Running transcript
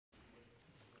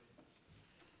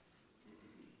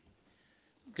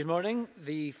Good morning.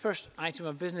 The first item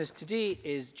of business today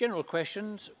is general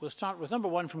questions. We'll start with number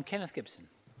 1 from Kenneth Gibson.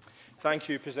 Thank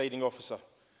you, Presiding Officer.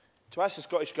 To ask the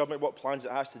Scottish Government what plans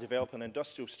it has to develop an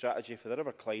industrial strategy for the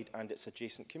River Clyde and its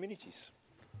adjacent communities.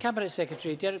 Cabinet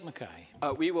Secretary Derek Mackay.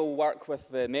 We will work with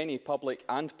the many public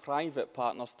and private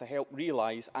partners to help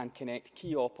realise and connect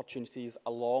key opportunities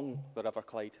along the River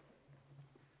Clyde.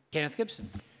 Kenneth Gibson.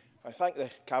 I thank the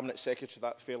Cabinet Secretary for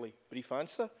that fairly brief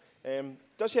answer.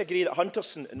 Does he agree that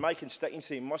Hunterston in my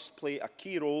constituency must play a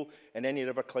key role in any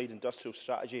River Clyde industrial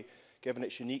strategy, given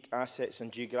its unique assets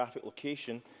and geographic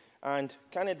location? And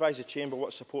can he advise the Chamber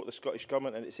what support the Scottish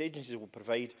Government and its agencies will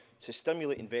provide to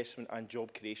stimulate investment and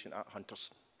job creation at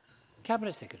Hunterston?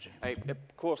 Cabinet Secretary.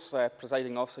 Of course,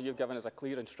 Presiding Officer, you've given us a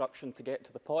clear instruction to get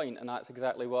to the point, and that's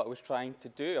exactly what I was trying to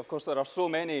do. Of course, there are so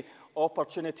many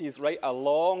opportunities right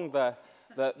along the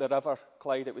River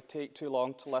Clyde, it would take too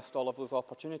long to list all of those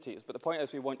opportunities. But the point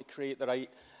is we want to create the right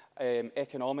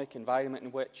economic environment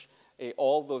in which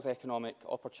all those economic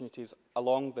opportunities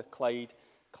along the Clyde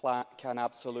can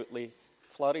absolutely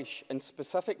flourish. In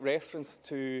specific reference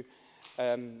to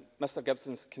Mr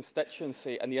Gibson's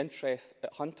constituency and the interest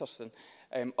at Hunterston,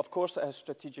 of course it has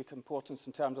strategic importance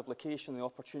in terms of location and the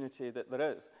opportunity that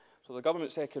there is. So the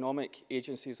Government's economic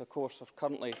agencies, of course, are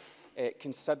currently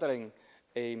considering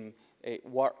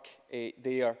work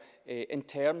there in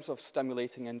terms of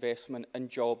stimulating investment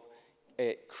and job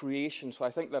creation. So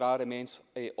I think there are immense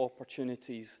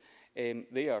opportunities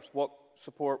there. What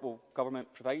support will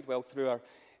Government provide? Well, through our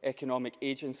economic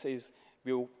agencies,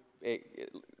 we'll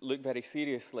look very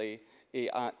seriously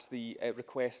at the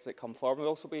requests that come forward. We'll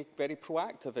also be very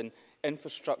proactive in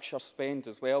infrastructure spend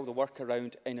as well, the work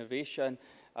around innovation,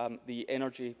 the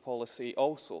energy policy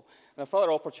also. There are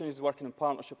further opportunities working in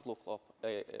partnership with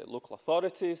local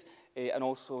authorities and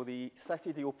also the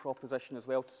city deal proposition as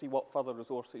well to see what further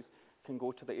resources can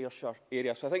go to the Ayrshire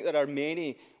area. So I think there are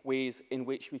many ways in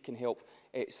which we can help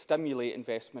stimulate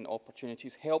investment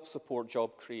opportunities, help support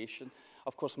job creation,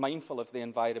 of course mindful of the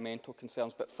environmental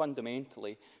concerns, but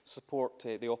fundamentally support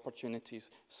the opportunities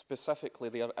specifically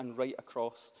there and right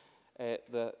across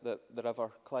the River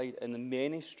Clyde, and the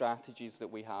many strategies that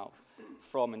we have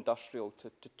from industrial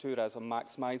to tourism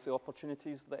maximise the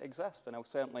opportunities that exist. And I'll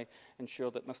certainly ensure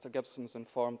that Mr Gibson's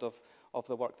informed of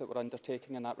the work that we're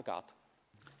undertaking in that regard.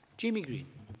 Jamie Green.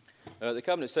 The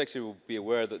Cabinet Secretary will be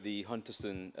aware that the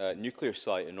Hunterston nuclear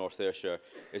site in North Ayrshire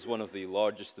is one of the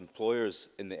largest employers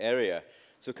in the area.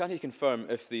 So can he confirm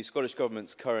if the Scottish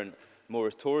Government's current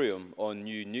moratorium on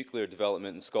new nuclear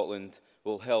development in Scotland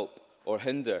will help or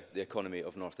hinder the economy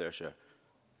of North Ayrshire?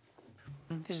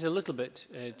 This is a little bit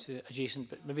adjacent,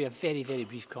 but maybe a very, very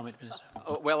brief comment, Minister.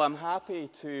 Well, I'm happy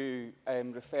to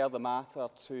refer the matter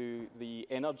to the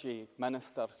Energy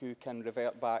Minister, who can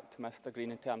revert back to Mr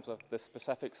Green in terms of the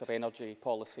specifics of energy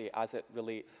policy as it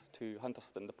relates to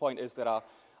Hunterston. The point is there are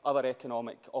other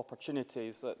economic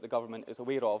opportunities that the Government is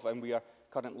aware of, and we are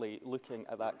currently looking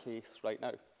at that case right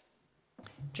now.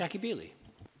 Jackie Bailey.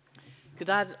 Could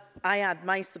I add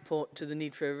my support to the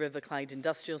need for a River Clyde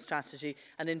industrial strategy,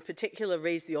 and in particular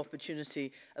raise the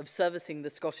opportunity of servicing the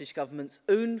Scottish Government's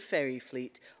own ferry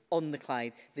fleet on the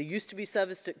Clyde. They used to be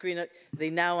serviced at Greenock. They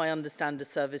now, I understand, are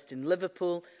serviced in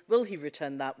Liverpool. Will he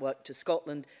return that work to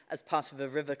Scotland as part of a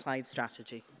River Clyde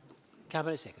strategy?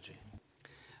 Cabinet Secretary.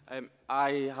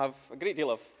 I have a great deal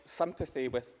of sympathy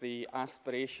with the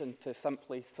aspiration to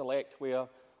simply select where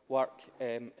work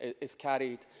is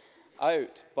carried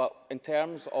out, but in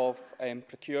terms of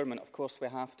procurement, of course, we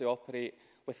have to operate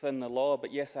within the law.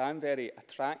 But yes, I am very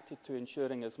attracted to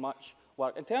ensuring as much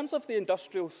work in terms of the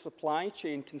industrial supply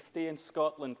chain can stay in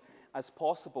Scotland as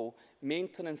possible,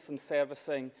 maintenance and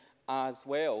servicing as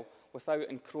well, without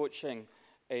encroaching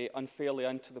unfairly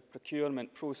into the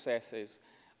procurement processes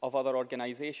of other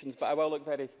organisations. But I will look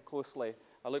very closely.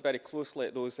 I'll look very closely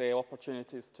at those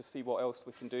opportunities to see what else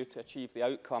we can do to achieve the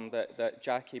outcome that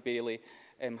Jackie Bailey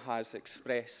has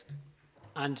expressed.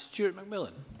 And Stuart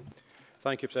McMillan.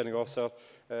 Thank you, Presiding Officer.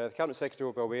 The Cabinet Secretary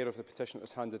will be aware of the petition that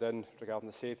was handed in regarding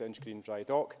the Save the Inchgreen Dry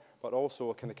Dock, but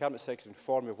also can the Cabinet Secretary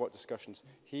inform me of what discussions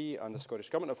he and the Scottish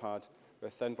Government have had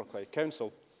with the River Clyde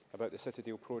Council about the City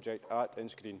Deal project at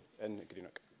Inchgreen in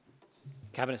Greenock?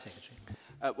 Cabinet Secretary.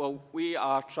 Well, we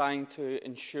are trying to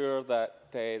ensure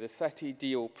that the City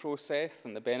Deal process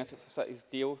and the benefits of City's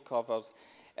Deal covers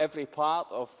every part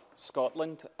of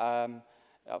Scotland,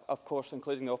 of course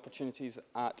including the opportunities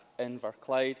at River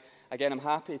Clyde. Again, I'm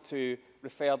happy to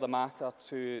refer the matter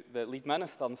to the lead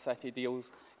minister on City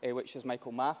Deals, which is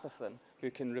Michael Matheson,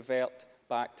 who can revert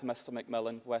back to Mr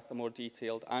McMillan with a more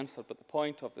detailed answer. But the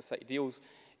point of the City Deals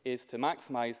is to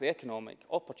maximise the economic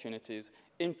opportunities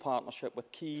in partnership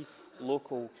with key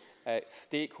local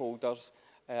stakeholders,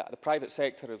 the private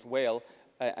sector as well,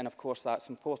 and of course that's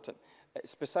important.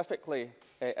 Specifically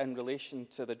in relation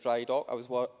to the dry dock, I was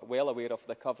well aware of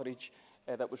the coverage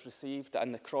that was received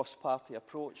and the cross-party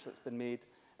approach that's been made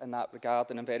in that regard,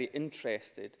 and I'm very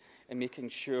interested in making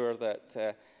sure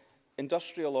that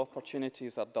industrial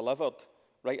opportunities are delivered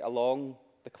right along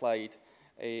the Clyde,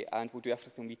 and we'll do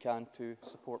everything we can to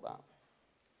support that.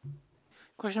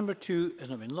 Question number 2 has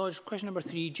not been lodged. Question number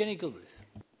 3, Jenny Gilruth.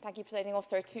 Thank you, Presiding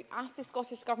Officer. To ask the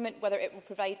Scottish Government whether it will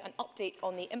provide an update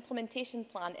on the implementation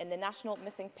plan in the National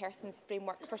Missing Persons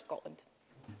Framework for Scotland.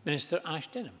 Minister Ash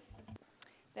Denham.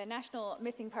 The National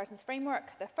Missing Persons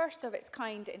Framework, the first of its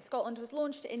kind in Scotland, was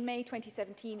launched in May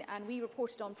 2017 and we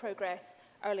reported on progress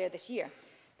earlier this year.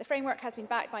 The framework has been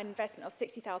backed by an investment of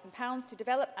 £60,000 to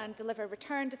develop and deliver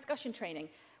return discussion training,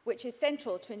 which is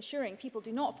central to ensuring people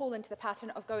do not fall into the pattern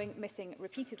of going missing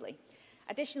repeatedly.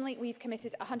 Additionally, we've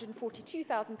committed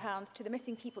 £142,000 to the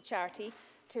Missing People charity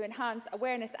to enhance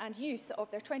awareness and use of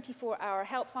their 24-hour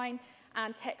helpline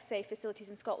and tech-safe facilities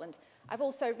in Scotland. I've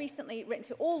also recently written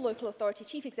to all local authority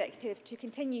chief executives to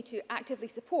continue to actively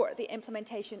support the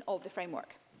implementation of the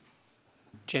framework.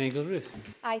 Jenny Gilruth.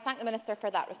 I thank the Minister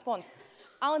for that response.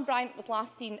 Alan Bryant was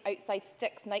last seen outside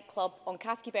Styx nightclub on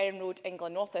Caskyberrin Road in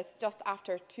Glenrothes just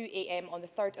after 2 a.m. on the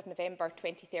 3rd of November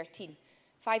 2013.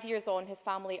 5 years on, his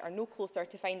family are no closer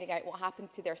to finding out what happened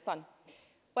to their son.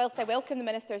 Whilst I welcome the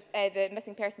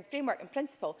Missing Persons Framework in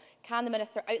principle, can the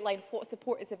Minister outline what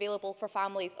support is available for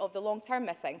families of the long-term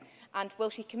missing? And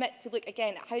will she commit to look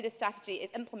again at how this strategy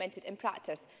is implemented in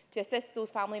practice to assist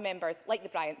those family members, like the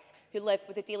Bryants, who live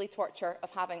with the daily torture of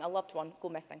having a loved one go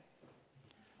missing?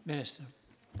 Minister.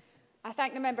 I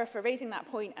thank the member for raising that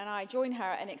point, and I join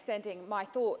her in extending my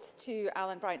thoughts to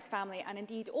Alan Bryant's family and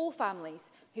indeed all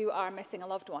families who are missing a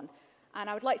loved one. And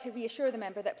I would like to reassure the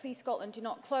member that Police Scotland do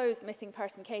not close missing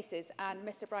person cases and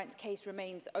Mr Bryant's case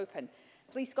remains open.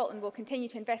 Police Scotland will continue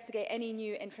to investigate any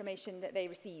new information that they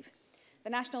receive. The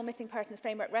National Missing Persons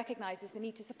Framework recognises the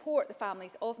need to support the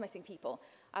families of missing people.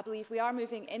 I believe we are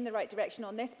moving in the right direction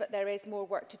on this, but there is more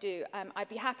work to do. I'd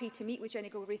be happy to meet with Jenny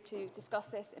Gilruth to discuss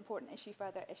this important issue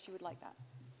further if she would like that.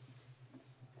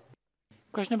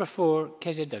 Question number 4,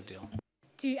 Kezia Dugdale.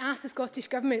 To ask the Scottish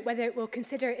Government whether it will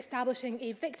consider establishing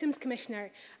a Victims Commissioner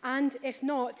and, if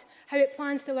not, how it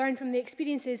plans to learn from the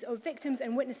experiences of victims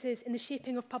and witnesses in the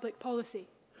shaping of public policy.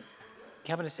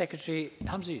 Cabinet Secretary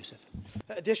Hamza Youssef.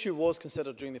 The issue was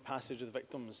considered during the passage of the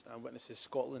Victims and Witnesses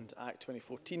Scotland Act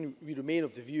 2014. We remain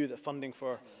of the view that funding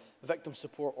for victim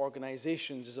support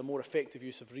organisations is a more effective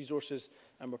use of resources,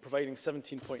 and we're providing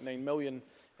 £17.9 million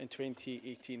in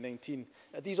 2018-19.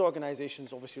 These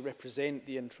organisations obviously represent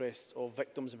the interests of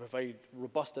victims and provide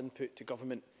robust input to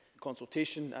government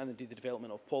consultation and indeed the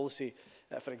development of policy.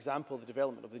 For example, the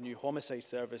development of the new homicide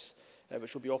service,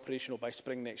 which will be operational by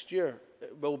spring next year,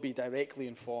 will be directly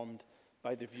informed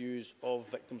by the views of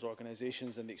victims'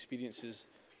 organisations and the experiences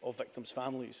of victims'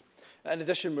 families. In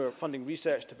addition, we're funding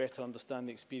research to better understand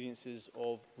the experiences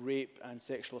of rape and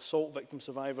sexual assault victim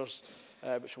survivors,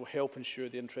 which will help ensure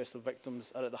the interests of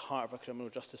victims are at the heart of our criminal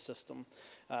justice system.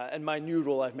 In my new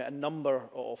role, I've met a number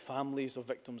of families of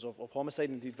victims of homicide,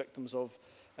 indeed victims of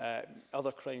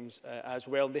other crimes as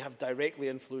well. They have directly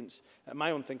influenced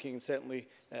my own thinking and certainly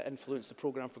influenced the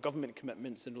programme for government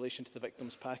commitments in relation to the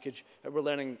victims package. We're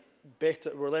learning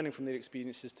from their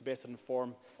experiences to better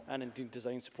inform and indeed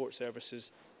design support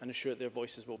services and ensure that their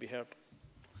voices will be heard.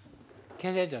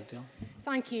 Kezia Dugdale.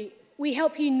 Thank you. We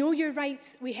help you know your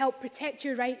rights, we help protect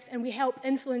your rights, and we help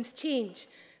influence change.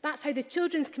 That's how the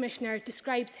Children's Commissioner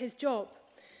describes his job.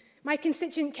 My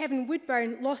constituent Kevin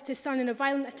Woodburn lost his son in a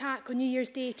violent attack on New Year's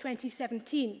Day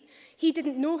 2017. He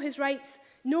didn't know his rights,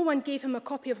 no one gave him a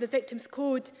copy of the Victims'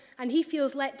 Code, and he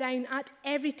feels let down at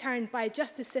every turn by a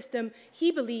justice system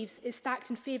he believes is stacked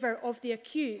in favour of the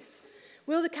accused.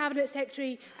 Will the Cabinet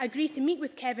Secretary agree to meet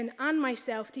with Kevin and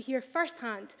myself to hear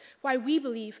firsthand why we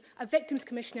believe a Victims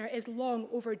Commissioner is long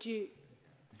overdue?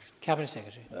 Cabinet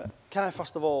Secretary. Can I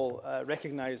first of all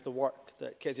recognise the work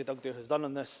that Kezia Dugdale has done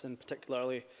on this, and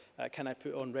particularly can I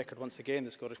put on record once again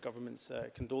the Scottish Government's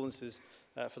condolences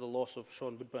for the loss of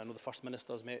Sean Woodburn. I know the First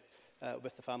Minister has met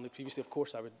with the family previously. Of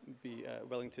course, I would be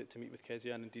willing to meet with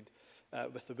Kezia and indeed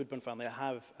with the Woodburn family. I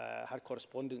have had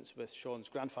correspondence with Sean's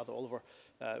grandfather, Oliver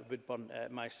Woodburn,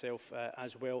 myself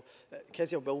as well.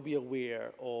 Kezia will be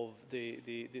aware of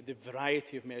the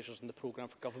variety of measures in the programme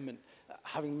for government.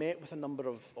 Having met with a number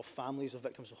of families of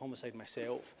victims of homicide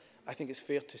myself, I think it's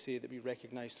fair to say that we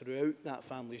recognise throughout that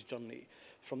family's journey,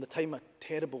 from the time a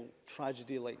terrible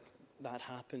tragedy like that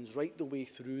happens right the way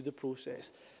through the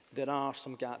process, there are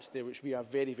some gaps there which we are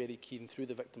very, very keen through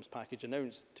the victims package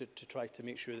announced to try to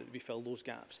make sure that we fill those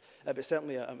gaps. But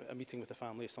certainly a meeting with the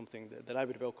family is something that I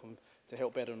would welcome to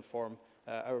help better inform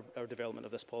our development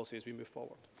of this policy as we move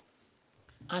forward.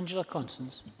 Angela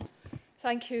Constance.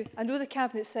 Thank you. I know the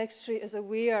Cabinet Secretary is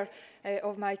aware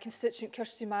of my constituent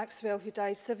Kirsty Maxwell, who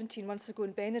died 17 months ago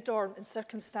in Benidorm in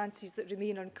circumstances that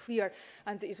remain unclear,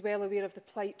 and that he's well aware of the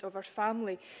plight of her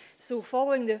family. So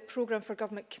following the programme for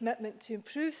government commitment to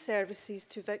improve services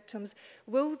to victims,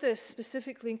 will this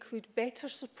specifically include better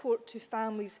support to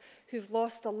families who've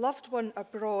lost a loved one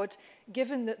abroad,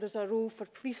 given that there's a role for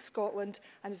Police Scotland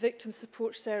and victim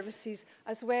support services,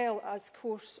 as well as, of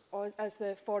course, as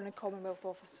the Foreign and Commonwealth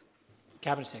Office?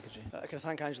 Cabinet Secretary. Can I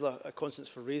thank Angela Constance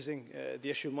for raising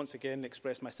the issue and once again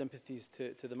express my sympathies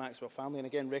to the Maxwell family, and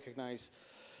again recognise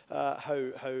how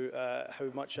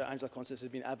much Angela Constance has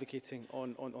been advocating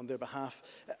on their behalf.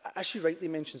 As she rightly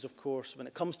mentions, of course, when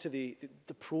it comes to the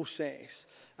process,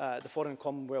 the Foreign and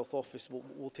Commonwealth Office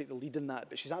will take the lead in that,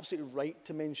 but she's absolutely right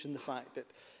to mention the fact that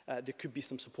there could be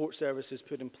some support services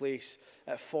put in place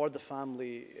for the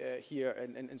family here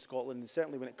in Scotland. And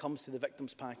certainly when it comes to the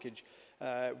victims package,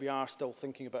 we are still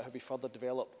thinking about how we further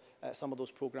develop some of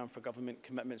those programme for government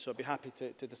commitments. So I'd be happy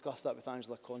to discuss that with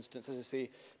Angela Constance. As I say,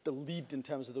 the lead in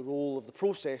terms of the role of the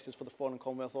process is for the Foreign and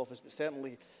Commonwealth Office, but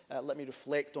certainly let me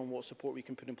reflect on what support we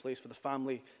can put in place for the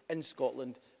family in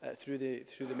Scotland through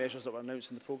the measures that were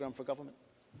announced in the programme for government.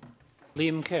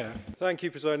 Liam Kerr. Thank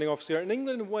you, Presiding Officer. In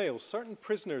England and Wales, certain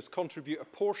prisoners contribute a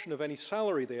portion of any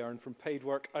salary they earn from paid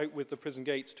work out with the prison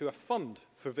gates to a fund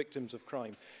for victims of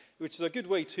crime, which is a good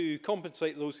way to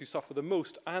compensate those who suffer the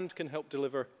most and can help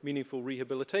deliver meaningful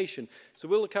rehabilitation. So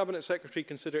will the Cabinet Secretary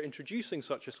consider introducing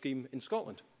such a scheme in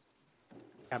Scotland?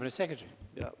 Cabinet Secretary.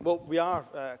 Yeah, well, we are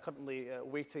currently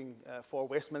waiting for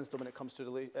Westminster when it comes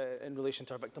to in relation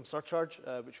to our victim surcharge,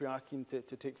 which we are keen to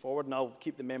take forward, and I'll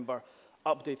keep the member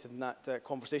updated in that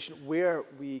conversation. Where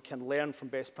we can learn from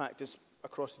best practice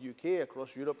across the UK,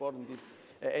 across Europe, or indeed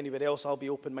anywhere else, I'll be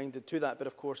open-minded to that. But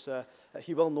of course,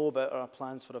 he will know about our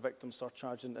plans for a victim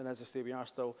surcharge, and as I say, we are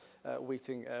still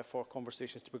waiting for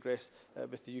conversations to progress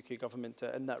with the UK government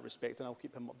in that respect, and I'll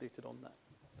keep him updated on that.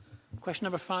 Question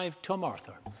number 5, Tom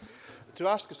Arthur. To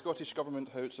ask the Scottish Government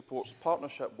how it supports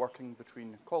partnership working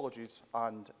between colleges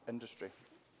and industry.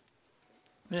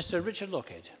 Minister Richard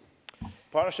Lockhead.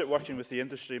 Partnership working with the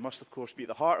industry must, of course, be at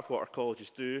the heart of what our colleges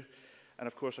do. And,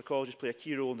 of course, our colleges play a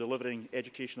key role in delivering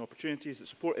educational opportunities that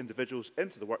support individuals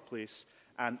into the workplace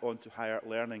and onto higher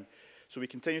learning. So we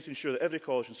continue to ensure that every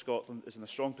college in Scotland is in a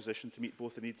strong position to meet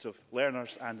both the needs of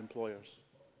learners and employers.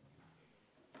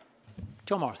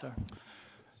 Tom Arthur.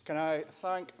 Can I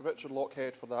thank Richard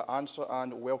Lockhead for that answer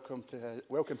and welcome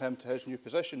him to his new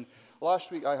position.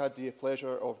 Last week I had the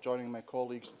pleasure of joining my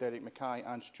colleagues Derek Mackay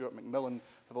and Stuart McMillan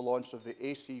for the launch of the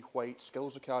AC White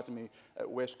Skills Academy at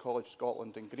West College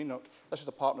Scotland in Greenock. This is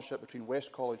a partnership between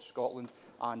West College Scotland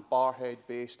and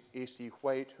Barrhead-based AC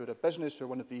White, who are a business who are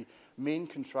one of the main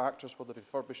contractors for the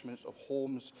refurbishments of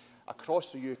homes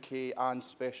across the UK and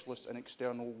specialists in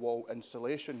external wall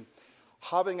insulation.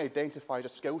 Having identified a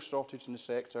skills shortage in the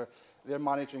sector, their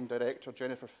Managing Director,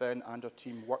 Jennifer Finn, and her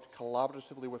team worked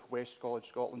collaboratively with West College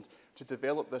Scotland to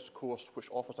develop this course, which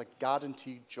offers a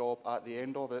guaranteed job at the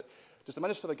end of it. Does the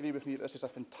Minister agree with me that this is a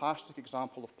fantastic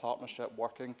example of partnership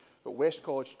working, but West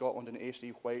College Scotland and AC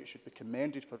White should be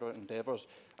commended for their endeavours,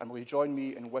 and will you join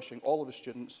me in wishing all of the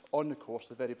students on the course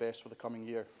the very best for the coming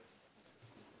year?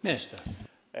 Minister.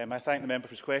 I thank the member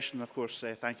for his question, and of course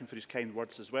thank him for his kind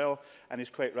words as well. And he's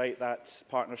quite right, that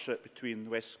partnership between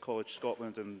West College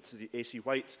Scotland and the AC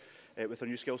White with our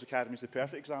new Skills Academy is the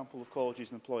perfect example of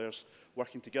colleges and employers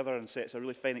working together, and sets a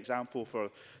really fine example for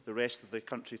the rest of the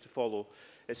country to follow.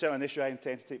 It's certainly an issue I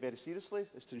intend to take very seriously,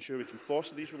 is to ensure we can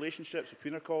foster these relationships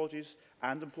between our colleges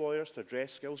and employers to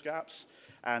address skills gaps.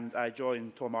 And I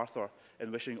join Tom Arthur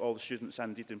in wishing all the students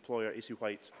and indeed the employer, AC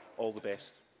White, all the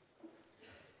best.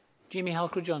 Jamie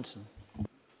Halcrow-Johnson.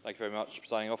 Thank you very much,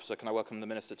 Presiding Officer. Can I welcome the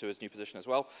Minister to his new position as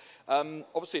well?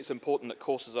 Obviously, it's important that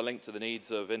courses are linked to the needs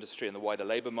of industry and the wider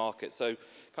labour market. So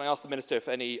can I ask the Minister if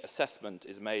any assessment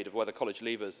is made of whether college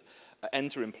leavers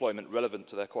enter employment relevant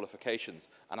to their qualifications,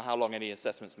 and how long any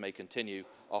assessments may continue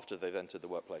after they've entered the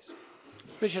workplace?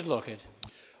 Richard Lockhead.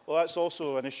 Well, that's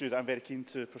also an issue that I'm very keen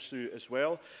to pursue as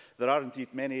well. There are indeed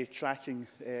many tracking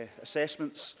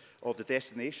assessments of the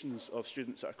destinations of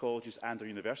students at our colleges and our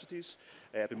universities.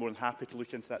 I'd be more than happy to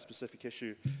look into that specific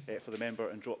issue for the member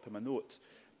and drop him a note.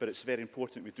 But it's very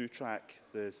important we do track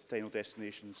the final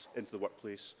destinations into the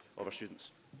workplace of our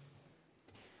students.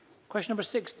 Question number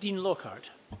 6, Dean Lockhart.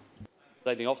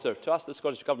 Presiding Officer, to ask the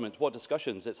Scottish Government what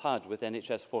discussions it's had with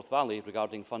NHS Forth Valley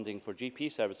regarding funding for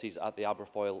GP services at the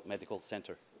Aberfoyle Medical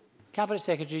Centre. Cabinet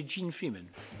Secretary Jean Freeman.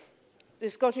 The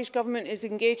Scottish Government is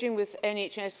engaging with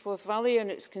NHS Forth Valley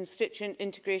and its constituent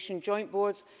integration joint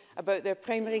boards about their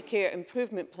primary care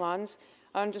improvement plans.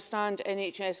 I understand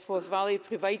NHS Forth Valley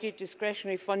provided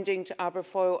discretionary funding to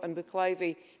Aberfoyle and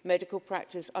Bucclivie medical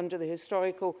practice under the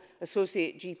historical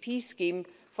Associate GP scheme,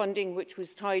 funding which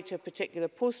was tied to a particular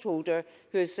post holder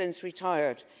who has since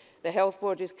retired. The Health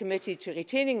Board is committed to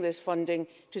retaining this funding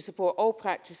to support all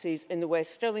practices in the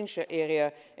West Stirlingshire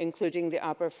area, including the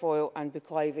Aberfoyle and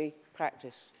Bucclivie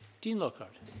practice. Dean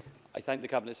Lockhart. I thank the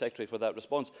Cabinet Secretary for that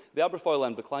response. The Aberfoyle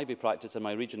and Bucclivie practice in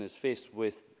my region is faced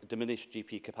with diminished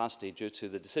GP capacity due to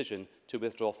the decision to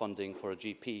withdraw funding for a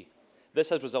GP. This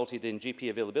has resulted in GP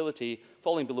availability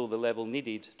falling below the level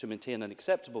needed to maintain an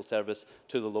acceptable service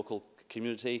to the local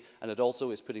community, and it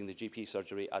also is putting the GP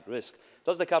surgery at risk.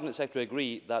 Does the Cabinet Secretary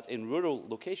agree that in rural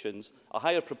locations a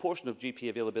higher proportion of GP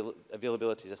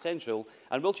availability is essential,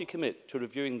 and will she commit to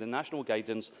reviewing the national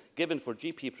guidance given for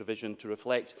GP provision to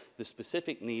reflect the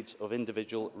specific needs of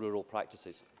individual rural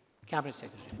practices? Cabinet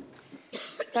Secretary.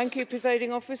 Thank you,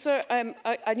 Presiding Officer.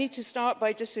 I need to start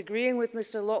by disagreeing with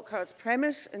Mr Lockhart's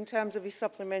premise in terms of his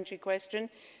supplementary question.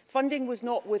 Funding was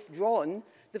not withdrawn.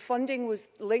 The funding was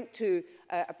linked to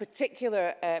a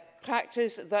particular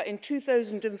practice that in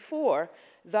 2004,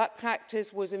 that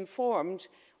practice was informed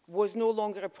was no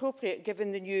longer appropriate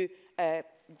given the new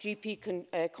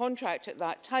GP contract at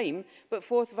that time, but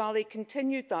Forth Valley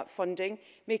continued that funding,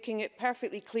 making it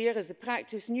perfectly clear, as the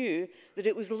practice knew, that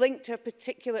it was linked to a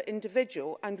particular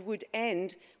individual and would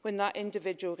end when that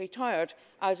individual retired,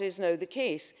 as is now the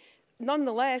case.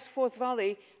 Nonetheless, Forth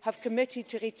Valley have committed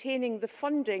to retaining the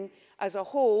funding as a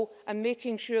whole and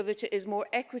making sure that it is more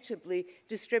equitably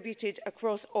distributed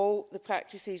across all the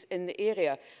practices in the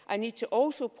area. I need to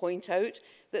also point out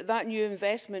that that new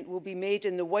investment will be made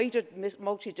in the wider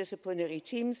multidisciplinary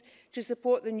teams to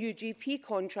support the new GP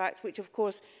contract, which, of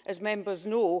course, as members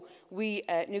know, we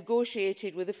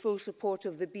negotiated with the full support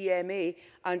of the BMA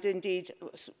and indeed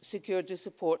secured the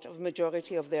support of a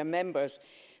majority of their members.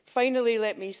 Finally,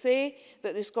 let me say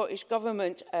that the Scottish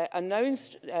Government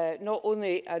announced not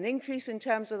only an increase in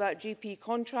terms of that GP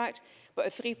contract, but a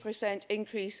 3%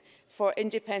 increase for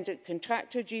independent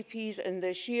contractor GPs in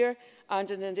this year and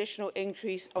an additional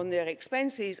increase on their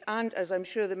expenses. And, as I'm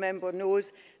sure the member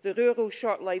knows, the Rural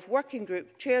Short Life Working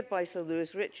Group, chaired by Sir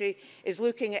Lewis Ritchie, is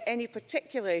looking at any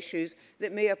particular issues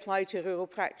that may apply to rural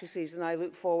practices, and I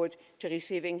look forward to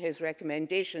receiving his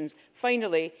recommendations.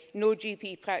 Finally, no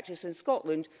GP practice in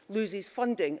Scotland loses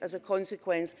funding as a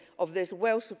consequence of this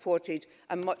well-supported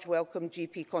and much-welcomed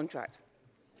GP contract.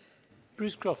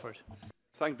 Bruce Crawford.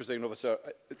 Thank you, Presiding Officer.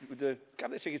 Would the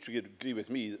Cabinet Secretary agree with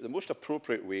me that the most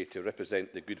appropriate way to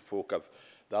represent the good folk of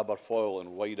the Aberfoyle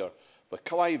and wider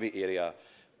Bucclivie area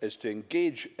is to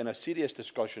engage in a serious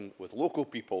discussion with local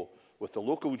people, with the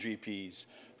local GPs,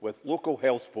 with local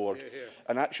health board,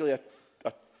 and actually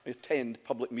attend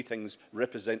public meetings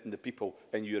representing the people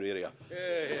in your area?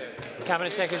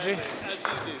 Cabinet Secretary. As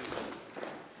you do.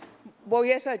 Well,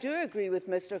 yes, I do agree with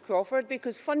Mr Crawford,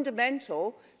 because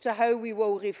fundamental to how we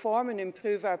will reform and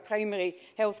improve our primary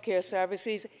healthcare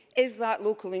services is that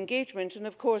local engagement. And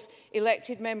of course,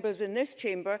 elected members in this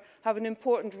chamber have an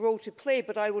important role to play,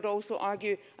 but I would also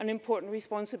argue an important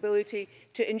responsibility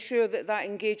to ensure that that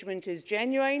engagement is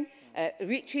genuine,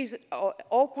 reaches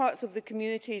all parts of the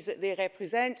communities that they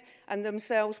represent and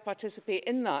themselves participate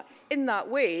in that. In that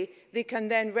way, they can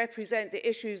then represent the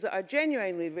issues that are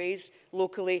genuinely raised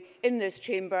locally in this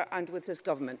chamber and with this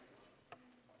government.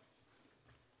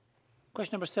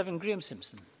 Question number 7, Graham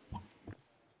Simpson.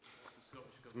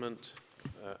 Government,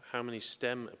 how many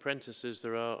STEM apprentices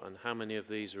there are and how many of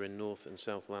these are in North and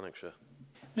South Lanarkshire?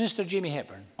 Minister Jamie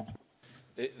Hepburn.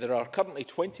 There are currently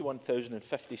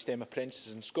 21,050 STEM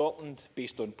apprentices in Scotland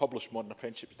based on published modern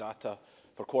apprenticeship data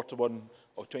for Q1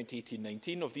 of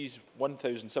 2018-19. Of these,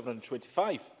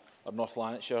 1,725 are North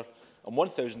Lanarkshire and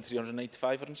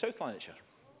 1,395 are in South Lanarkshire.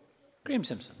 Graham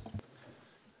Simpson.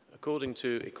 According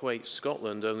to Equate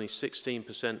Scotland, only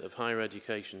 16% of higher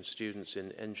education students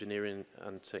in engineering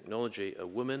and technology are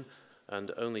women,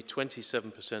 and only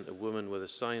 27% of women with a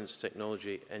science,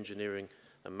 technology, engineering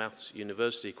and maths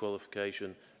university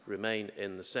qualification remain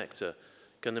in the sector.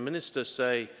 Can the Minister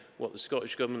say what the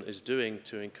Scottish Government is doing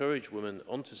to encourage women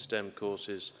onto STEM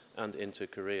courses and into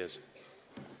careers?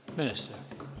 Minister.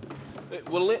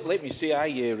 Well, let me say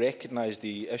I recognise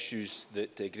the issues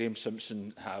that Graham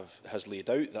Simpson has laid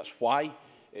out. That's why,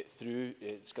 through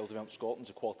Skills Development Scotland's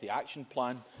Equality Action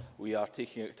Plan, we are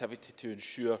taking activity to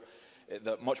ensure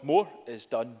that much more is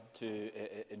done to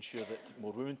ensure that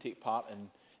more women take part in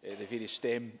the various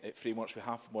STEM frameworks we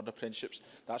have for modern apprenticeships.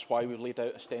 That's why we've laid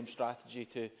out a STEM strategy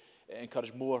to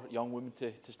encourage more young women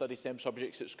to study STEM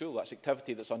subjects at school. That's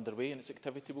activity that's underway and its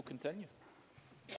activity will continue.